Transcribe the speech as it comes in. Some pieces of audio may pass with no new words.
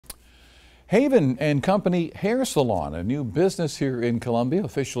Haven and Company Hair Salon, a new business here in Columbia,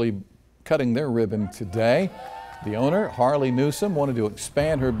 officially cutting their ribbon today. The owner, Harley Newsom, wanted to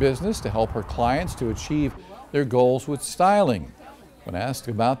expand her business to help her clients to achieve their goals with styling. When asked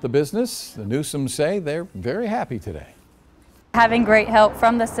about the business, the Newsoms say they're very happy today. Having great help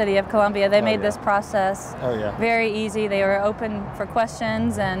from the City of Columbia. They made this process very easy. They were open for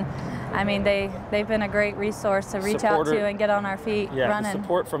questions, and I mean, they've been a great resource to reach out to and get on our feet running. The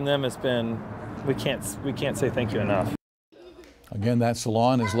support from them has been, we can't say thank you enough. Again, that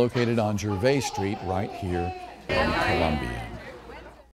salon is located on Gervais Street right here in Columbia.